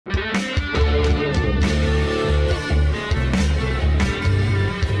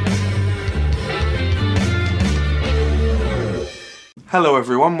Hello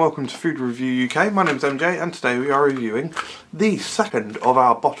everyone, welcome to Food Review UK. My name's MJ and today we are reviewing the second of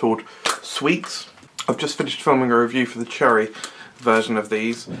our bottled sweets. I've just finished filming a review for the cherry version of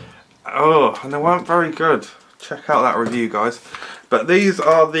these. Oh, and they weren't very good. Check out that review, guys. But these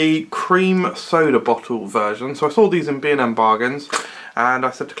are the cream soda bottle version. So I saw these in B&M bargains and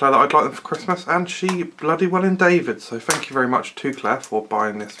I said to Claire that I'd like them for Christmas, and she bloody well endavid. So thank you very much to Claire for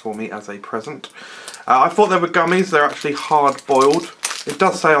buying this for me as a present. I thought they were gummies. They're actually hard boiled. It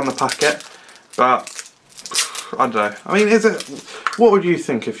does say on the packet, but I don't know. I mean, is it? What would you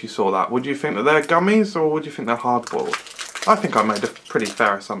think if you saw that? Would you think that they're gummies or would you think they're hard boiled? I think I made a pretty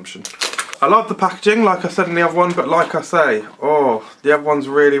fair assumption. I love the packaging, like I said in the other one, but like I say, oh, the other ones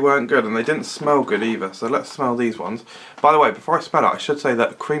really weren't good and they didn't smell good either. So let's smell these ones. By the way, before I smell it, I should say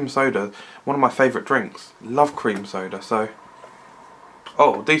that cream soda, one of my favourite drinks. Love cream soda, so.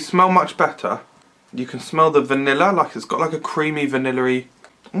 Oh, these smell much better. You can smell the vanilla, like it's got like a creamy, vanilla-y,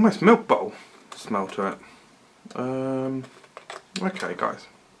 almost milk bottle smell to it. Okay guys,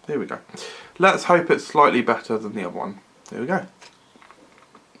 here we go. Let's hope it's slightly better than the other one. Here we go.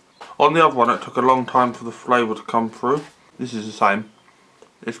 On the other one it took a long time for the flavour to come through. This is the same.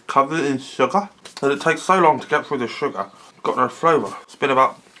 It's covered in sugar, and it takes so long to get through the sugar. Got no flavour. It's been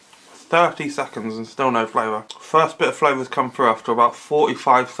about 30 seconds and still no flavour. First bit of flavour's come through after about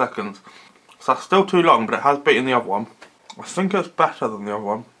 45 seconds. So that's still too long, but it has beaten the other one. I think it's better than the other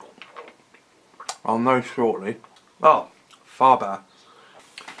one. I'll know shortly. Oh, far better.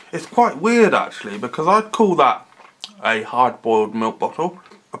 It's quite weird actually, because I'd call that a hard-boiled milk bottle.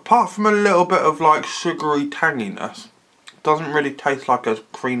 Apart from a little bit of like sugary tanginess, it doesn't really taste like a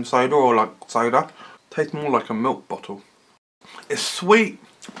cream soda or like soda. It tastes more like a milk bottle. It's sweet.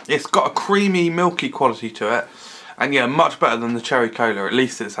 It's got a creamy, milky quality to it. And yeah, much better than the cherry cola. At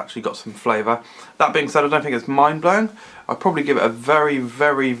least it's actually got some flavour. That being said, I don't think it's mind-blowing. I'd probably give it a very,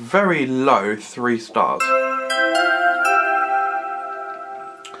 very, very low 3 stars.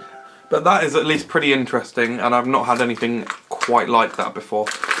 But that is at least pretty interesting, and I've not had anything quite like that before.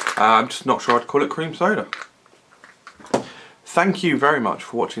 I'm just not sure I'd call it cream soda. Thank you very much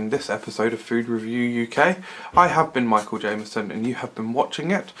for watching this episode of Food Review UK. I have been Michael Jamieson and you have been watching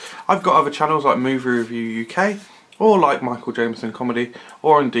it. I've got other channels like Movie Review UK, or like Michael Jameson Comedy,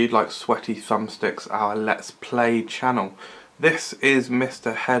 or indeed like Sweaty Thumbsticks, our Let's Play channel. This is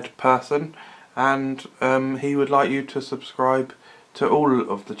Mr. Head Person, and he would like you to subscribe to all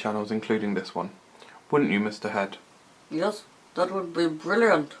of the channels, including this one. Wouldn't you, Mr. Head? Yes, that would be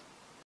brilliant.